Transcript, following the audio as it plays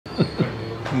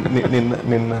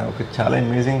నిన్న ఒక చాలా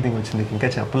అమేజింగ్ థింగ్ వచ్చింది, ఇంకా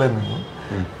చెప్పలేదు నేను.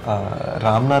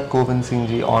 Ramnath Kovind Singh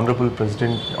ji honourable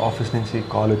president office నుంచి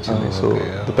కాల్ వచ్చింది. So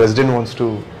the president wants to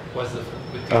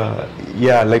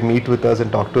like meet with us and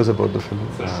talk to us about the film.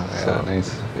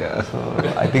 Nice. So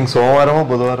I think సోమవారం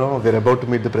బుధవారం we're about to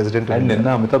meet the president. And నిన్న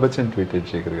Amitabh Bachchan tweeted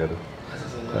Shekhar గారు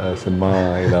cinema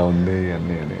ఇలా ఉంది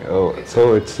అన్నీ అని. సో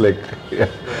ఇట్స్ లైక్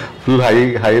ఫుల్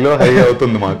హైలో high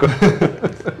అవుతుంది మాకు.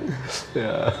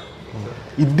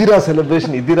 ఇద్దిరా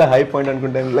సెలబ్రేషన్, ఇద్దిరా హై పాయింట్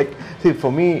అనుకుంటే like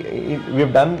for me we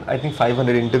have done I think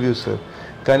 500 interviews, sir.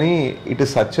 కానీ it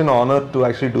is such an honour to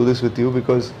actually do this with you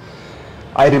because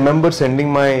I remember sending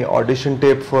my audition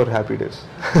tape for Happy Days.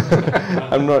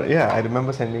 I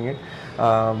remember sending it.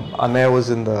 Annaya was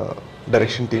in the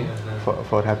direction team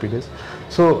for Happy Days.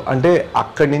 So, ante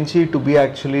akkadi nunchi to be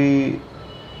actually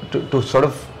to sort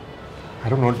of,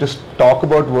 I don't know, just talk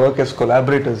about work as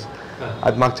collaborators.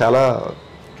 Ad mak chala,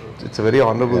 it's a very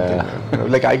honorable thing. You know,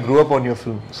 like I grew up on your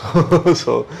film,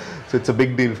 so it's a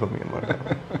big deal for me.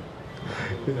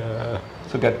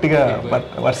 So గట్టిగా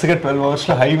వరుసగా 12 hours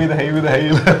high మీద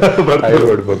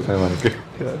పడిపోతున్నాయి మనకి.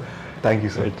 Thank you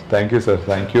sir.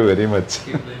 Thank you very much.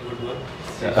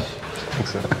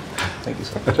 Thank you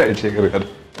sir. Right Shekhar గారు.